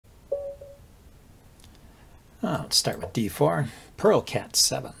Let's start with d4. Pearl cat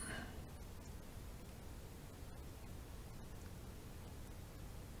 7.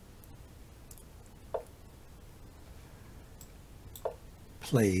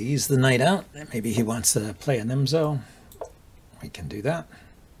 Plays the knight out. Maybe he wants to play a Nimzo. We can do that.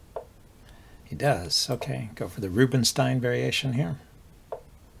 He does. Okay, go for the Rubinstein variation here.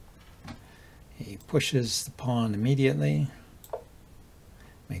 He pushes the pawn immediately,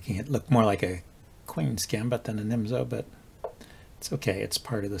 making it look more like a Queen's Gambit than a Nimzo, but it's okay. It's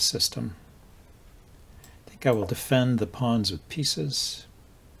part of the system. I think I will defend the pawns with pieces.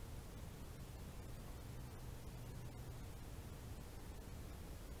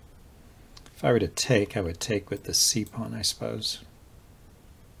 If I were to take, I would take with the C pawn, I suppose.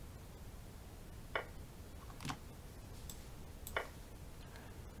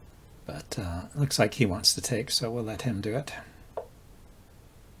 But it looks like he wants to take, so we'll let him do it.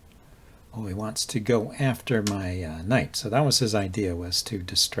 Oh, he wants to go after my knight. So that was his idea, was to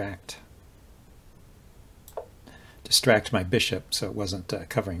distract my bishop so it wasn't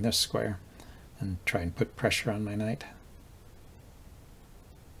covering this square, and try and put pressure on my knight.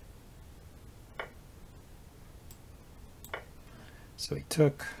 So he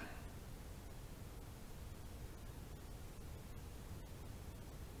took.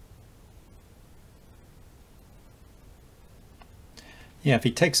 Yeah, if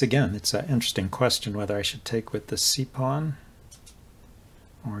he takes again, it's an interesting question whether I should take with the C pawn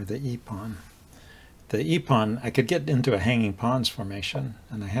or the E pawn. The E pawn, I could get into a hanging pawns formation,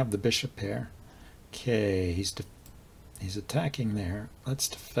 and I have the bishop here. Okay, he's attacking there. Let's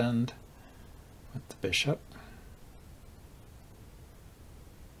defend with the bishop.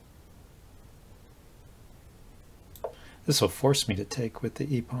 This will force me to take with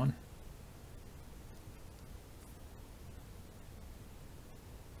the E pawn.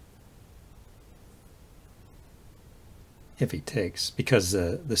 If he takes, because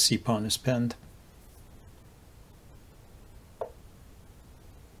the C pawn is pinned.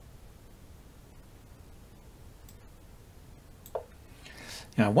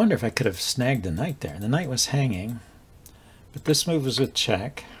 Now I wonder if I could have snagged the knight there. The knight was hanging, but this move was with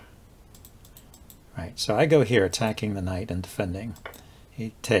check. Right, so I go here attacking the knight and defending.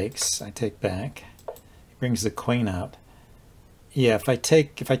 He takes, I take back. He brings the queen out. Yeah, if I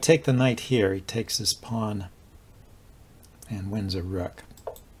take the knight here, he takes his pawn and wins a rook.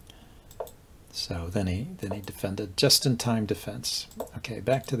 So then he defended, just in time defense. Okay,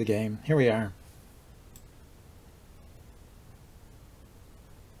 back to the game. Here we are.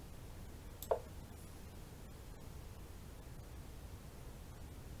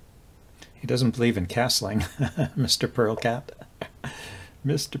 He doesn't believe in castling, Mr. Pearlcat.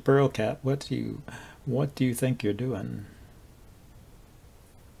 Mr. Pearlcat, what do you think you're doing?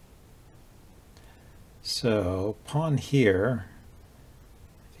 So pawn here.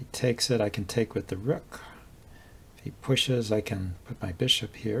 If he takes it, I can take with the rook. If he pushes, I can put my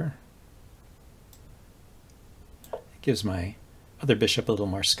bishop here. It gives my other bishop a little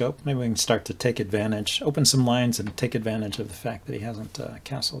more scope. Maybe we can start to take advantage, open some lines and take advantage of the fact that he hasn't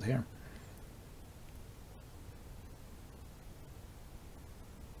castled here.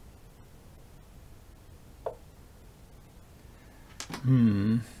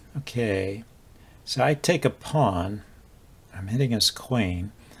 Okay. So I take a pawn. I'm hitting his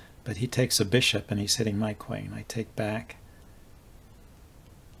queen, but he takes a bishop and he's hitting my queen. I take back.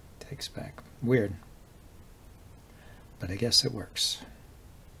 Takes back. Weird. But I guess it works.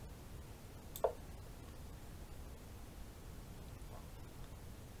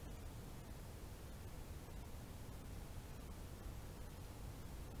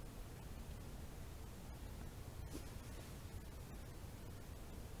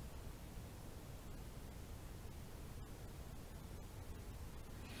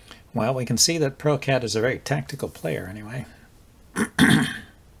 Well, we can see that Pearlcat is a very tactical player anyway.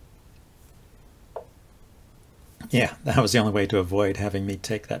 Yeah, that was the only way to avoid having me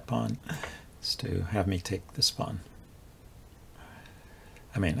take that pawn, is to have me take this pawn.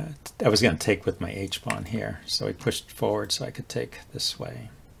 I mean, I was going to take with my H pawn here, so he pushed forward so I could take this way.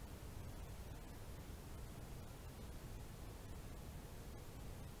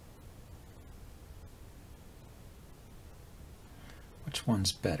 Which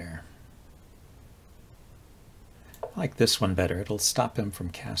one's better? I like this one better. It'll stop him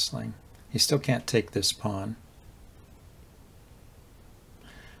from castling. He still can't take this pawn.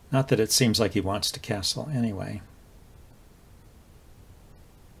 Not that it seems like he wants to castle anyway.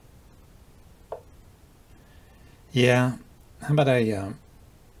 Yeah, how about I...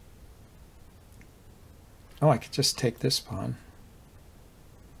 oh, I could just take this pawn.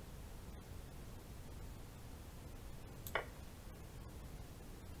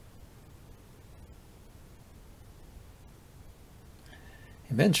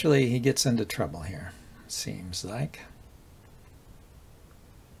 Eventually he gets into trouble here, seems like.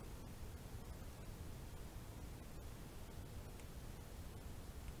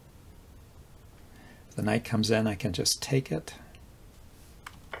 If the knight comes in, I can just take it.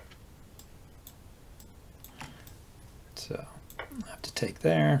 So I have to take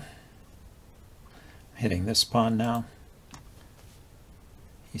there. I'm hitting this pawn now.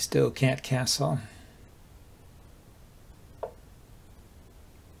 He still can't castle.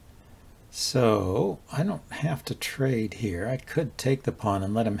 So I don't have to trade here. I could take the pawn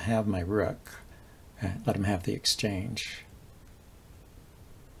and let him have my rook. Let him have the exchange.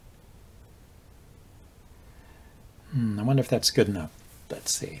 I wonder if that's good enough.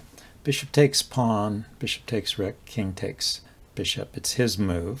 Let's see. Bishop takes pawn, bishop takes rook, king takes bishop. It's his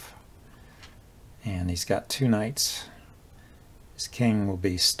move. And he's got two knights. His king will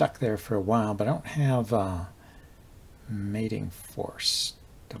be stuck there for a while, but I don't have mating force.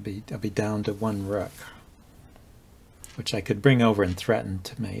 I'll be down to one rook, which I could bring over and threaten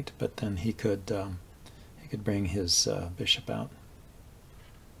to mate, but then he could bring his bishop out.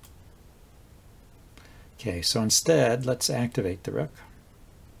 Okay, so instead, let's activate the rook.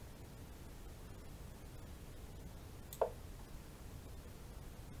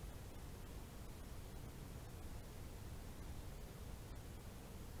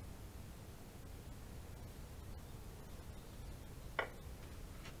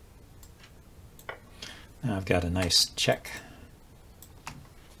 Now I've got a nice check.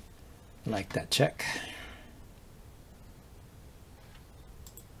 I like that check.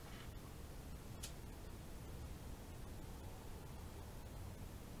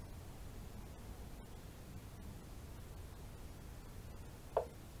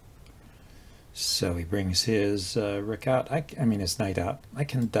 So he brings his rook out. I mean his knight out. I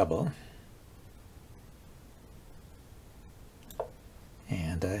can double.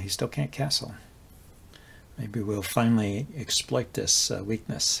 And he still can't castle. Maybe we'll finally exploit this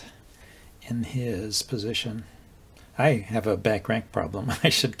weakness in his position. I have a back rank problem. I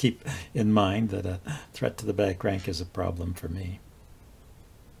should keep in mind that a threat to the back rank is a problem for me.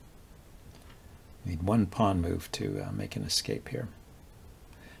 Need one pawn move to make an escape here.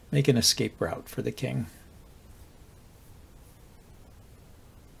 Make an escape route for the king.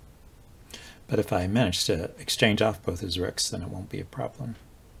 But if I manage to exchange off both his rooks, then it won't be a problem.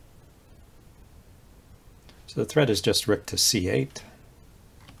 So the threat is just rook to c8.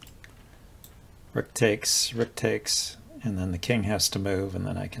 Rook takes, and then the king has to move, and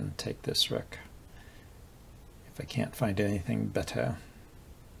then I can take this rook if I can't find anything better.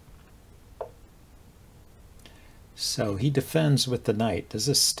 So he defends with the knight. Is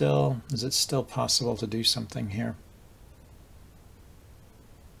it still possible to do something here?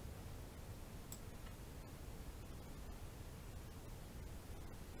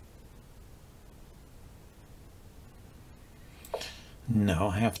 No,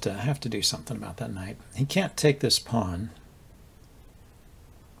 I have to do something about that knight. He can't take this pawn.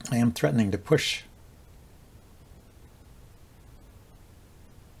 I am threatening to push.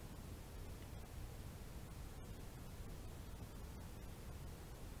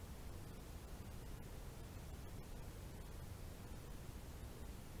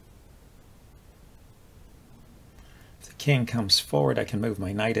 If the king comes forward, I can move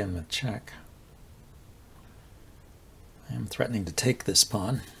my knight in with check. I'm threatening to take this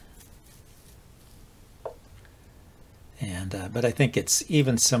pawn, and but I think it's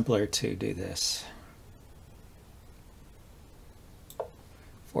even simpler to do this.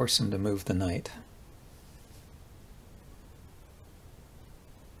 Force him to move the knight.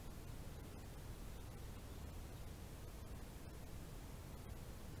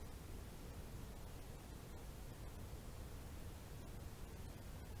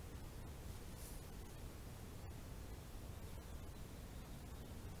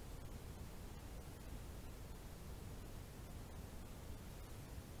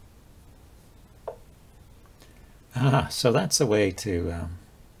 So that's a way to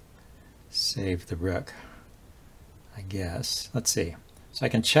save the rook, I guess. Let's see. So I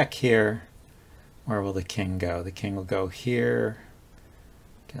can check here. Where will the king go? The king will go here.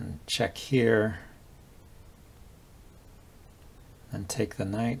 I can check here. And take the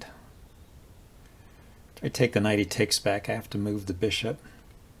knight. If I take the knight, he takes back. I have to move the bishop.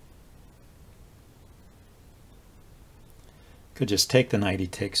 Could just take the knight, he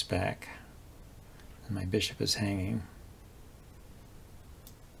takes back. My bishop is hanging.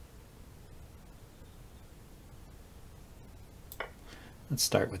 Let's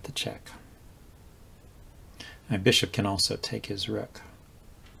start with the check. My bishop can also take his rook.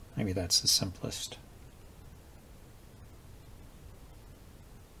 Maybe that's the simplest.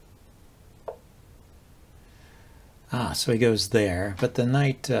 Ah, so he goes there, but the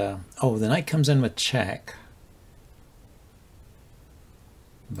knight, oh, the knight comes in with check.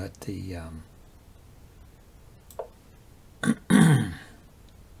 But the,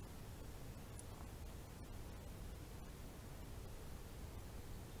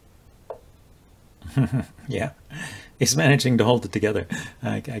 yeah, he's managing to hold it together.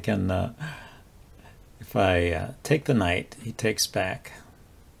 I can, if I take the knight, he takes back,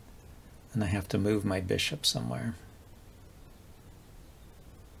 and I have to move my bishop somewhere.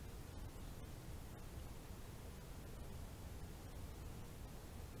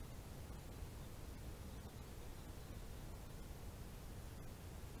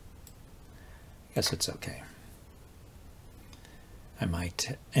 I guess it's okay. I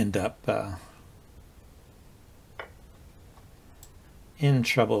might end up in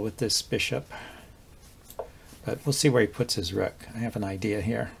trouble with this bishop, but we'll see where he puts his rook. I have an idea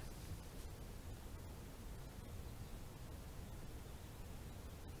here.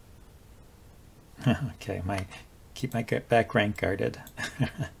 Okay, keep my back rank guarded.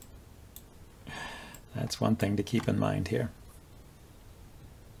 That's one thing to keep in mind here.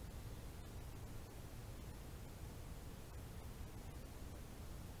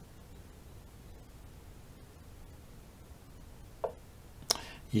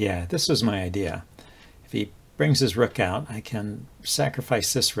 Yeah, this was my idea. If he brings his rook out, I can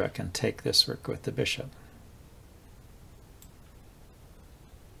sacrifice this rook and take this rook with the bishop.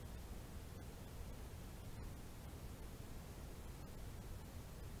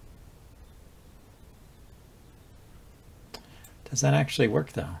 Does that actually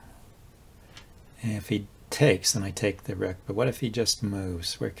work, though? If he takes, then I take the rook. But what if he just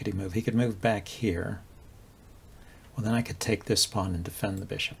moves? Where could he move? He could move back here. Well, then I could take this pawn and defend the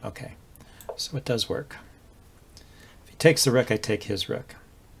bishop. Okay, so it does work. If he takes the rook, I take his rook.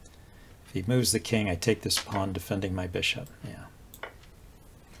 If he moves the king, I take this pawn defending my bishop.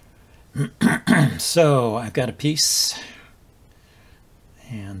 Yeah. So I've got a piece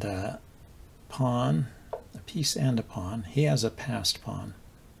and a pawn, a piece and a pawn. He has a passed pawn.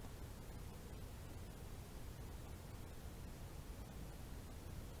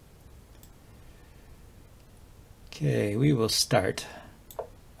 Okay, we will start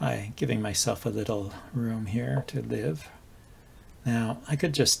by giving myself a little room here to live. Now, I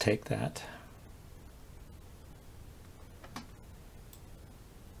could just take that.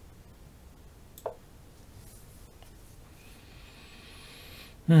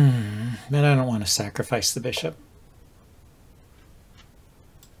 But I don't want to sacrifice the bishop.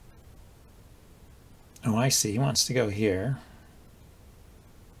 Oh, I see. He wants to go here.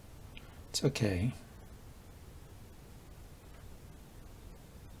 It's okay.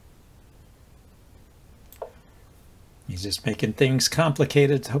 He's just making things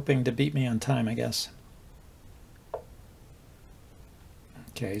complicated, hoping to beat me on time, I guess.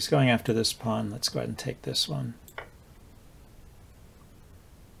 Okay, he's going after this pawn. Let's go ahead and take this one.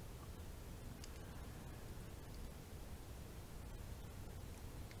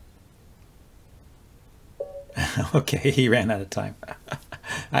 Okay, he ran out of time.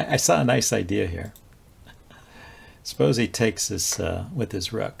 I saw a nice idea here. Suppose he takes this with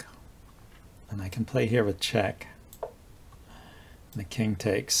his rook. And I can play here with check. The king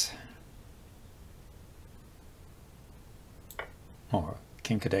takes. Or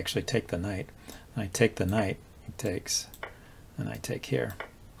king could actually take the knight. I take the knight, he takes, and I take here.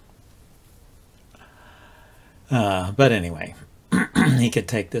 But anyway, he could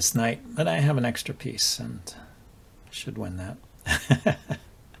take this knight, but I have an extra piece and should win that.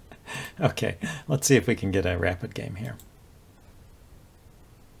 Okay, let's see if we can get a rapid game here.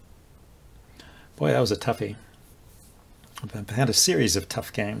 Boy, that was a toughie. I've had a series of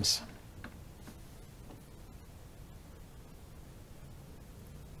tough games.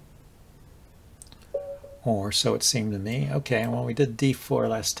 Or so it seemed to me. Okay, well, we did d4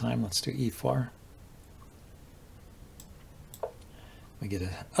 last time. Let's do e4. We get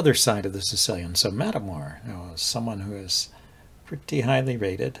the other side of the Sicilian. So Matamor, someone who is pretty highly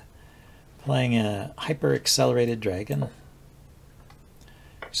rated, playing a hyper-accelerated dragon.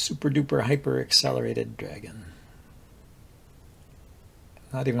 Super-duper hyper-accelerated dragon.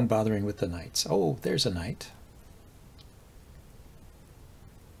 Not even bothering with the knights. Oh, there's a knight.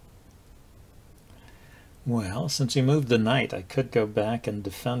 Well, since we moved the knight, I could go back and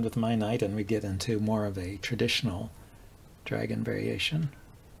defend with my knight, and we get into more of a traditional dragon variation.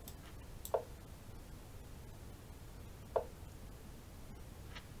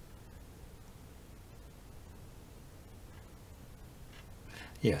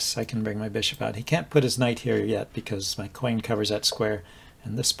 Yes, I can bring my bishop out. He can't put his knight here yet because my queen covers that square,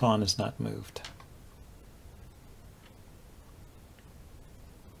 and this pawn is not moved.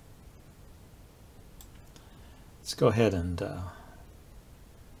 Let's go ahead and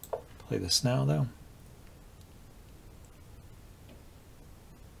play this now, though.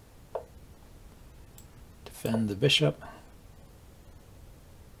 Defend the bishop.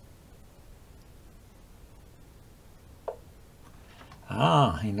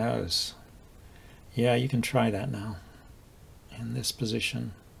 Ah, he knows. Yeah, you can try that now in this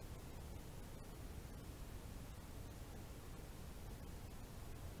position.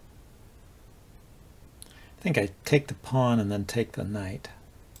 I think I take the pawn and then take the knight.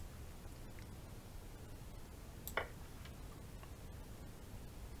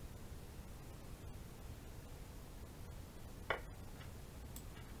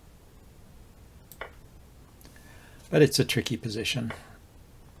 But it's a tricky position.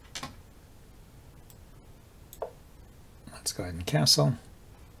 Let's go ahead and castle.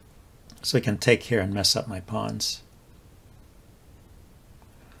 So I can take here and mess up my pawns.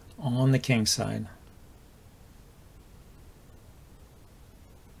 On the king side.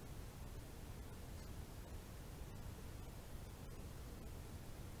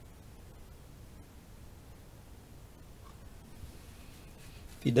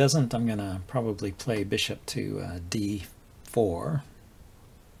 If he doesn't, I'm going to probably play bishop to d4.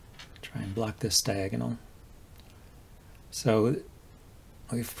 Try and block this diagonal. So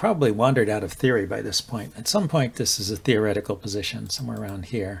we've probably wandered out of theory by this point. At some point, this is a theoretical position, somewhere around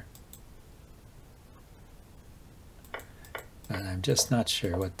here. But I'm just not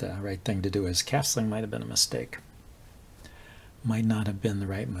sure what the right thing to do is. Castling might have been a mistake. Might not have been the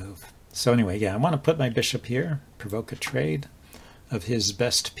right move. So anyway, yeah, I want to put my bishop here, provoke a trade of his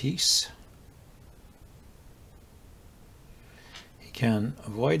best piece. He can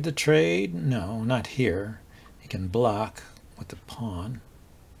avoid the trade. No, not here. He can block with the pawn.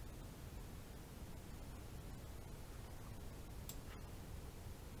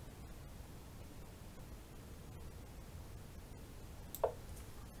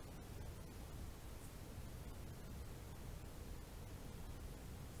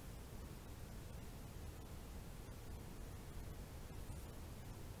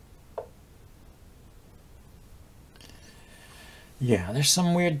 Yeah, there's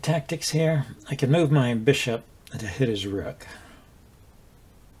some weird tactics here. I can move my bishop to hit his rook.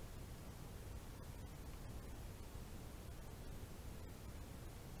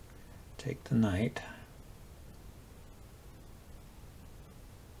 Take the knight.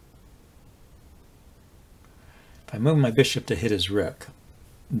 If I move my bishop to hit his rook,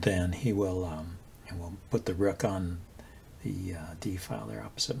 then he will put the rook on the d file there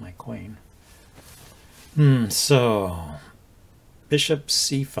opposite my queen. So bishop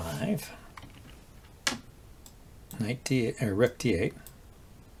c5, knight d8, or rook d8,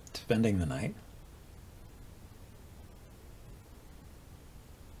 defending the knight.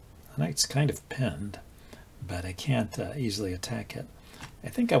 The knight's kind of pinned, but I can't easily attack it. I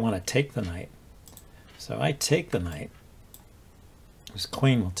think I want to take the knight. So I take the knight. His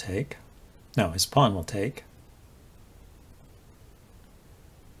queen will take. No, his pawn will take.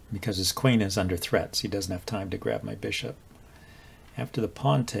 Because his queen is under threat, so he doesn't have time to grab my bishop. After the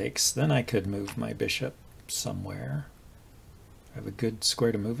pawn takes, then I could move my bishop somewhere. I have a good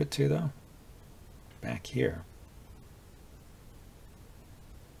square to move it to, though. Back here.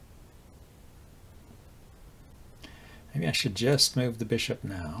 Maybe I should just move the bishop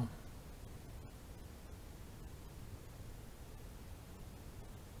now.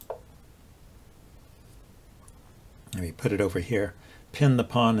 Maybe put it over here. Pin the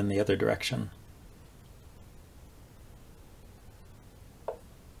pawn in the other direction.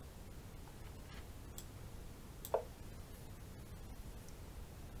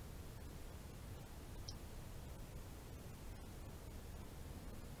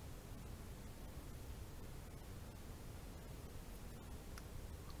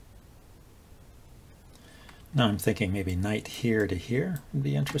 Now I'm thinking maybe knight here to here would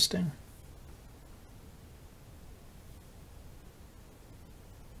be interesting.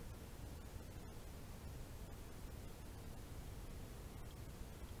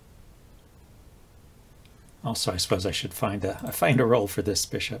 Also, I suppose I should find a role for this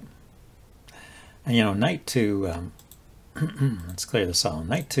bishop. And you know, knight to let's clear this all.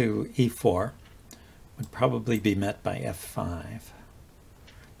 Knight to e4 would probably be met by f5.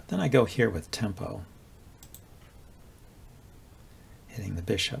 But then I go here with tempo, hitting the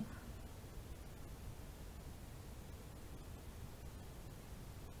bishop.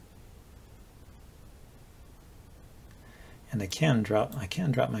 And I can drop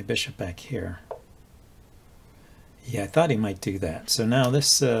my bishop back here. Yeah, I thought he might do that. So now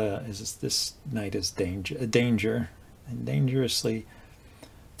this knight is dangerously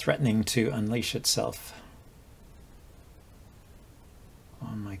threatening to unleash itself.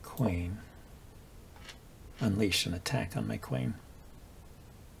 on my queen. Unleash an attack on my queen.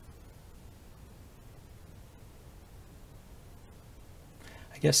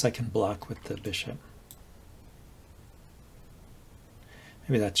 I guess I can block with the bishop.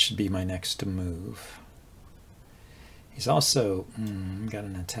 Maybe that should be my next move. He's also got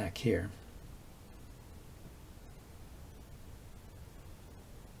an attack here.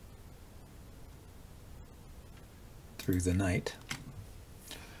 Through the knight.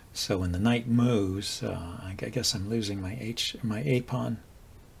 So when the knight moves, I guess I'm losing my A pawn.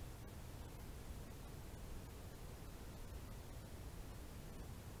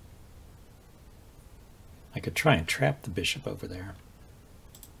 I could try and trap the bishop over there.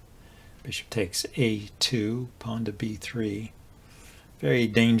 Bishop takes A2, pawn to B3. Very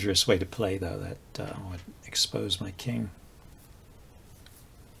dangerous way to play, though. That would expose my king.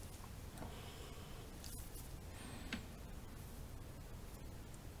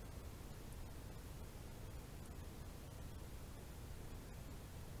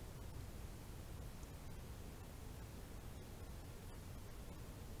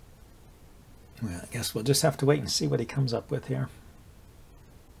 Well, I guess we'll just have to wait and see what he comes up with here.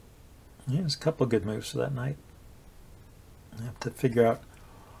 Yeah, there's a couple of good moves for that knight. I have to figure out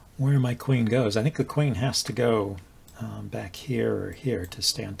where my queen goes. I think the queen has to go back here or here to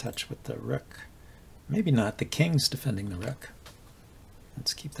stay in touch with the rook. Maybe not. The king's defending the rook.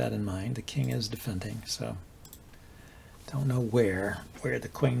 Let's keep that in mind. The king is defending, so don't know where the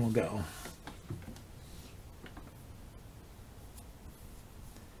queen will go.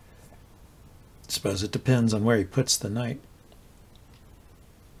 I suppose it depends on where he puts the knight.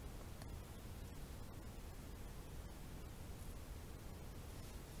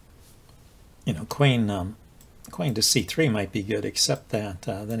 You know, queen to c3 might be good, except that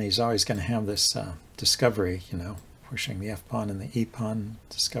then he's always going to have this discovery, you know, pushing the f-pawn and the e-pawn,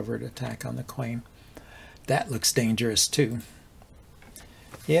 discovered attack on the queen. That looks dangerous too.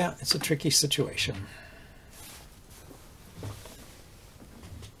 Yeah, it's a tricky situation.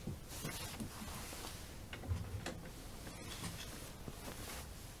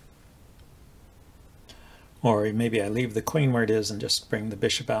 Or maybe I leave the queen where it is and just bring the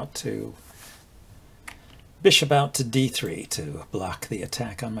bishop out to d3 to block the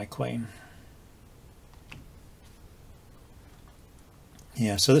attack on my queen.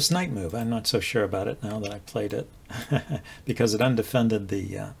 Yeah, so this knight move, I'm not so sure about it now that I've played it because it undefended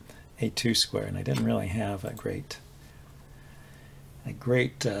the a2 square, and I didn't really have a great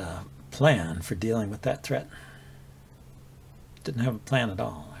plan for dealing with that threat. Didn't have a plan at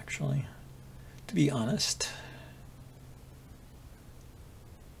all, actually, to be honest.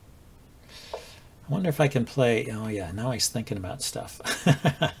 I wonder if I can play. Oh yeah, now he's thinking about stuff.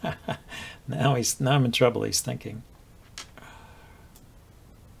 now I'm in trouble. He's thinking.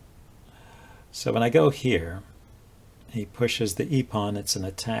 So when I go here, he pushes the e-pawn. It's an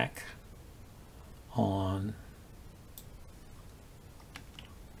attack on.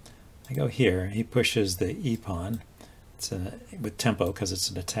 I go here. He pushes the e-pawn. It's with tempo because it's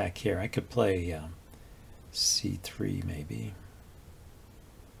an attack here. I could play c3 maybe.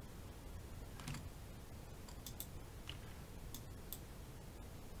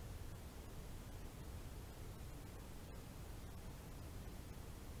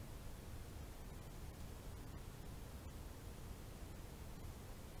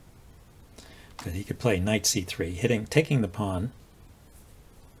 But he could play knight c3, taking the pawn,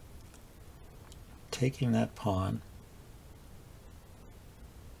 taking that pawn,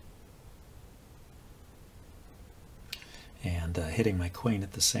 and hitting my queen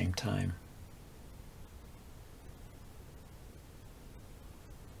at the same time.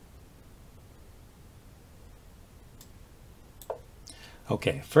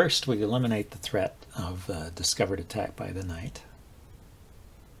 Okay, first we eliminate the threat of discovered attack by the knight.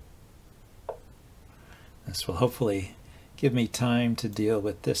 This will hopefully give me time to deal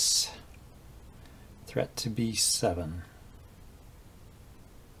with this threat to b7.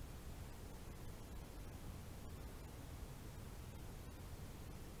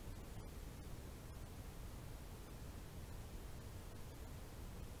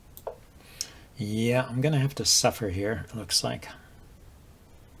 Yeah, I'm going to have to suffer here, it looks like.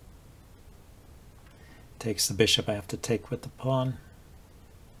 Takes the bishop, I have to take with the pawn.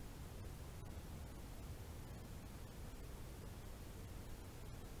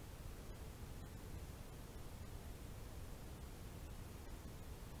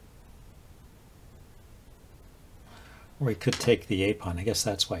 Or he could take the a-pawn. I guess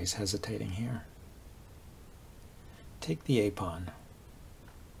that's why he's hesitating here. Take the a-pawn.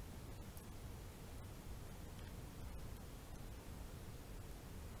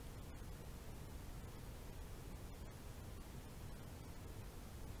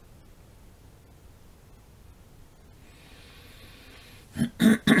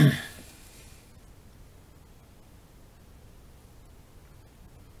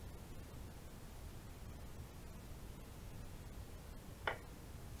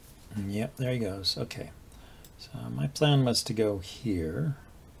 there he goes. Okay. So my plan was to go here.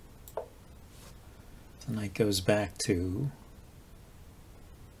 The knight goes back to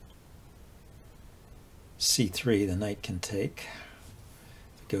c3, the knight can take.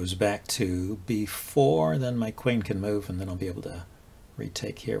 If it goes back to b4, then my queen can move, and then I'll be able to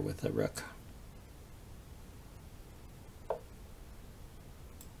retake here with the rook.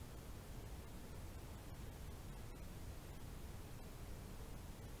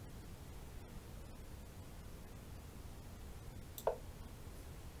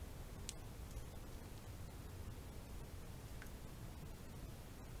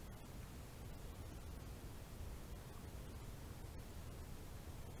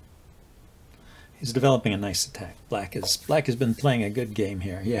 He's developing a nice attack. Black has been playing a good game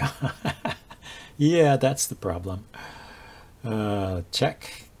here. Yeah, yeah, that's the problem.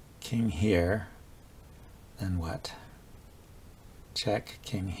 Check, king here. Then what? Check,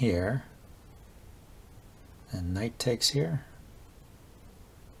 king here. And knight takes here.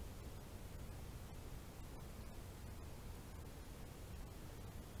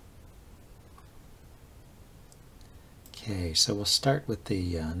 Okay, so we'll start with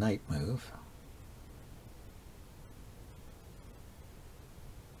the knight move.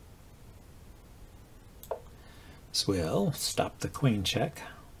 This will stop the queen check.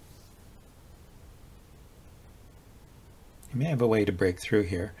 You may have a way to break through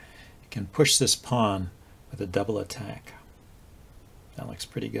here. You can push this pawn with a double attack. That looks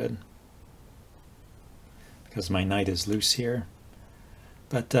pretty good, because my knight is loose here.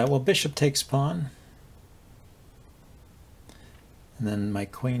 But, well, bishop takes pawn. And then my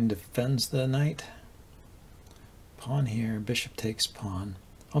queen defends the knight. Pawn here, bishop takes pawn.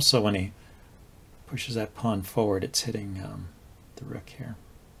 Also, when he pushes that pawn forward, it's hitting the rook here.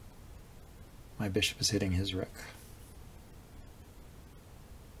 My bishop is hitting his rook.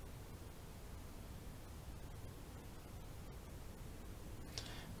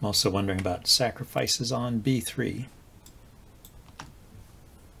 I'm also wondering about sacrifices on b3.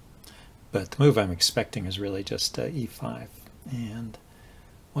 But the move I'm expecting is really just e5. And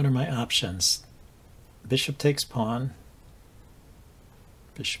what are my options? Bishop takes pawn.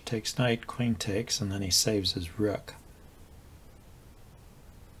 Bishop takes knight, queen takes, and then he saves his rook.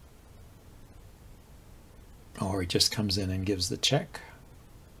 Or he just comes in and gives the check.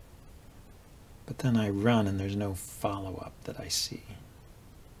 But then I run and there's no follow-up that I see,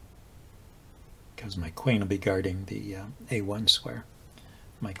 because my queen will be guarding the a1 square.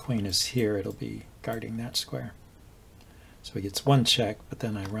 If my queen is here, it'll be guarding that square. So he gets one check, but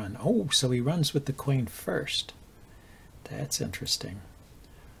then I run. Oh, so he runs with the queen first. That's interesting.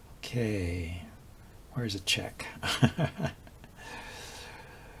 Okay, where's a check?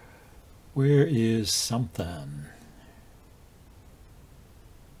 Where is something?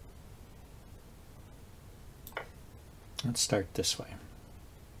 Let's start this way.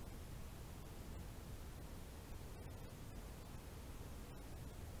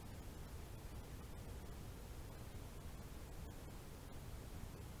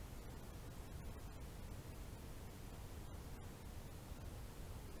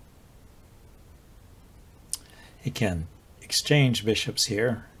 He can exchange bishops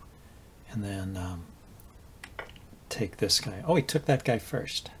here and then take this guy. Oh, he took that guy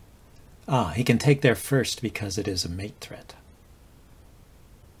first. Ah, he can take there first because it is a mate threat.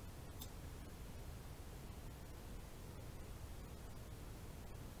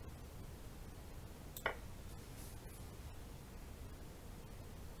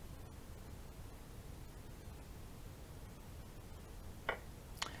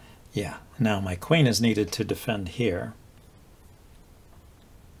 Yeah, now my queen is needed to defend here.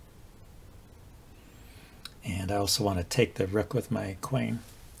 And I also want to take the rook with my queen.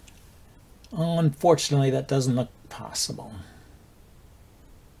 Oh, unfortunately, that doesn't look possible.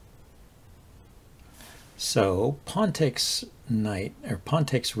 So pawn takes knight, or pawn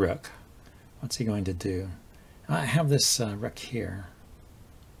takes rook. What's he going to do? I have this rook here.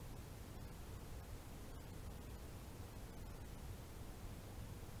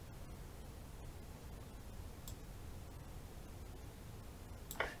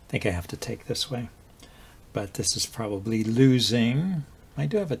 I think I have to take this way, but this is probably losing. I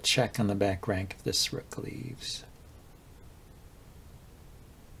do have a check on the back rank if this rook leaves.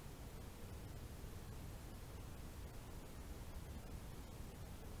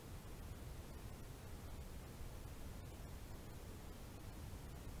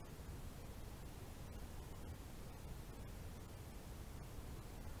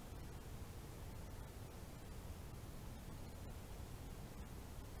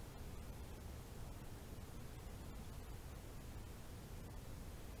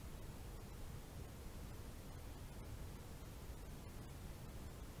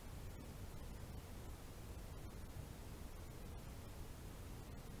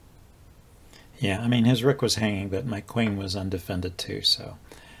 Yeah, I mean, his rook was hanging, but my queen was undefended too, so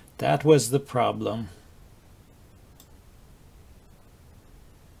that was the problem.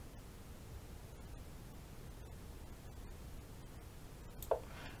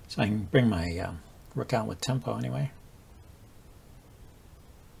 So I can bring my rook out with tempo anyway.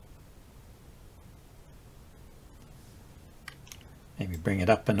 Maybe bring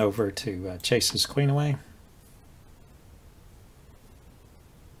it up and over to chase his queen away.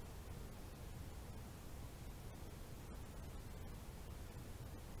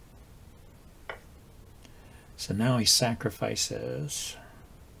 So now he sacrifices.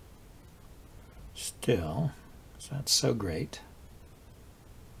 Still, so that's so great.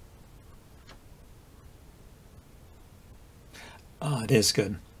 Oh, it is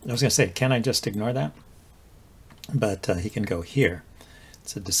good. I was going to say, can I just ignore that? But he can go here.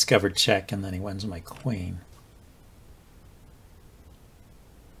 It's a discovered check, and then he wins my queen.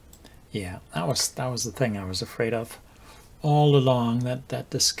 Yeah, that was the thing I was afraid of all along, that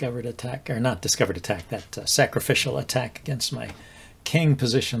discovered attack, or not discovered attack, that sacrificial attack against my king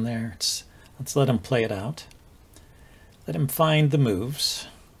position there. Let's let him play it out. Let him find the moves,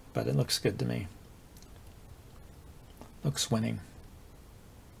 but it looks good to me. Looks winning.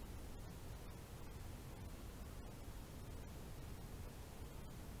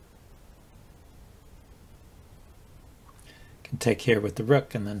 Can take here with the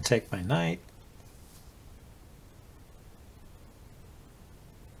rook and then take my knight.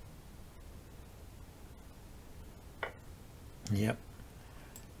 Yep.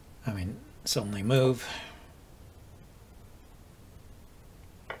 I mean, it's only move.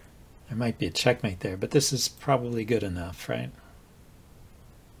 There might be a checkmate there, but this is probably good enough, right?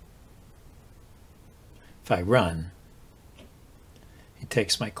 If I run, he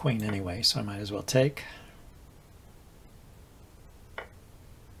takes my queen anyway, so I might as well take.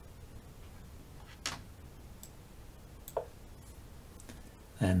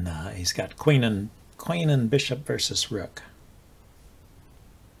 And he's got queen and bishop versus rook.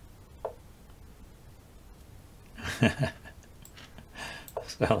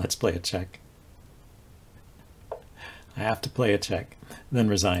 So let's play a check. I have to play a check, then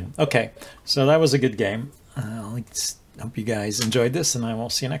resign. Okay, so that was a good game. I hope you guys enjoyed this, and I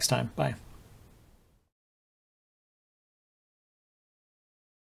will see you next time. Bye.